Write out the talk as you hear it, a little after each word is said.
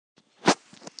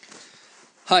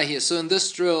Hi here. So in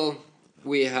this drill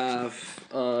we have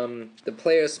the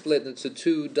players split into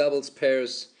two doubles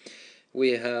pairs.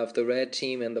 We have the red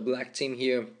team and the black team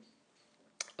here.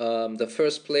 The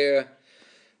first player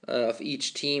of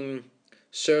each team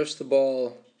serves the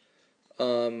ball,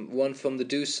 one from the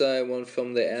do side, one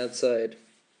from the ad side,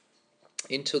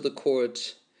 into the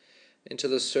court, into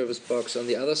the service box on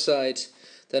the other side.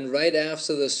 Then right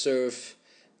after the serve,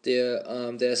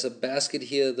 there's a basket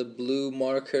here. The blue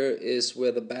marker is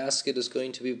where the basket is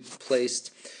going to be placed,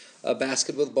 a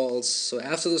basket with balls. So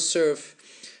after the serve,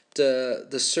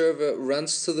 the server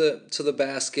runs to the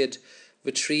basket,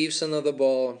 retrieves another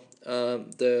ball.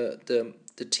 The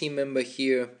team member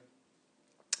here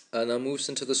now moves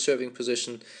into the serving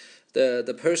position.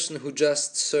 The person who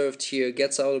just served here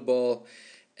gets out a ball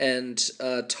and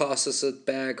tosses it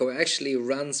back, or actually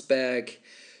runs back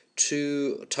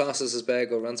to the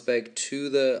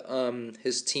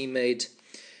his teammate,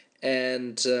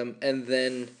 and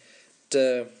then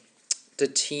the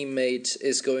teammate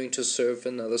is going to serve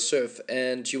another serve,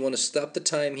 and you want to stop the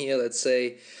time here. Let's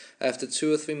say after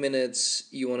 2 or 3 minutes,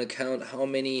 you want to count how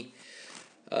many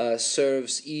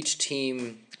serves each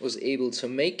team was able to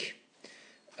make.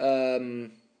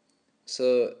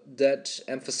 So that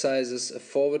emphasizes a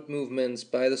forward movement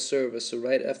by the server. So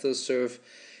right after the serve,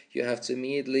 you have to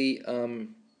immediately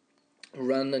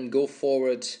run and go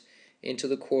forward into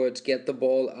the court, get the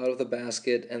ball out of the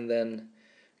basket, and then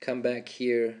come back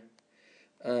here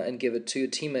and give it to your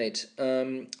teammate.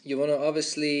 You want to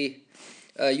obviously,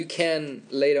 you can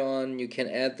later on, you can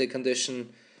add the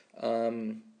condition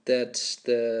that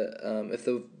if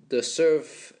the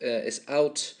serve is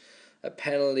out, a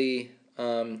penalty,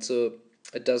 so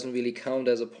it doesn't really count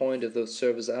as a point if the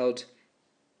serve is out,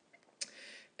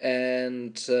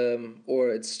 and or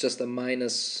it's just a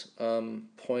minus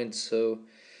point, so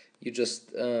you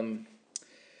just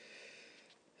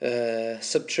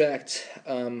subtract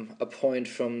a point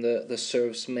from the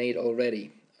serves made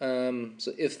already.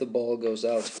 So if the ball goes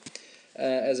out,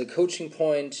 as a coaching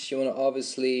point, you want to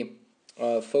obviously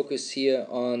focus here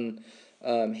on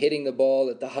hitting the ball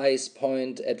at the highest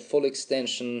point at full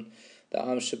extension. The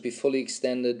arm should be fully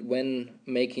extended when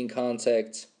making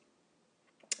contact,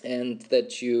 and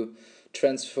that you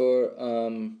transfer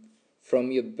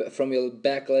from your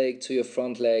back leg to your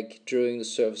front leg during the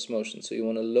service motion. So you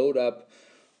want to load up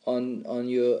on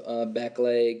your back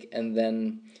leg, and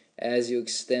then as you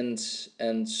extend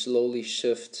and slowly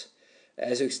shift,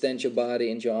 as you extend your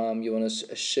body and your arm, you want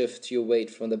to shift your weight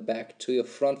from the back to your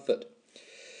front foot.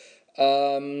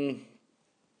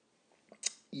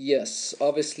 Yes,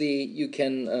 obviously you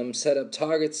can set up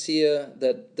targets here.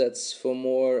 That's for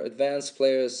more advanced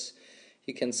players.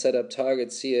 You can set up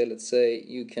targets here. Let's say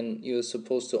you're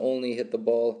supposed to only hit the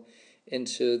ball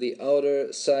into the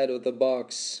outer side of the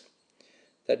box.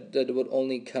 That would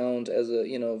only count as a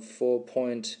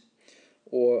 4-point,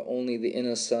 or only the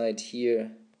inner side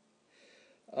here.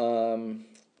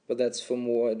 But that's for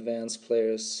more advanced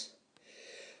players.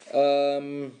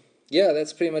 Yeah,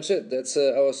 that's pretty much it. That's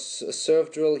our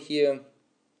serve drill here,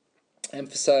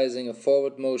 emphasizing a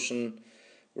forward motion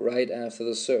right after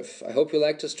the serve. I hope you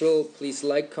liked this drill. Please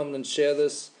like, comment, and share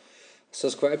this.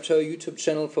 Subscribe to our YouTube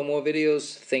channel for more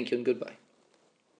videos. Thank you and goodbye.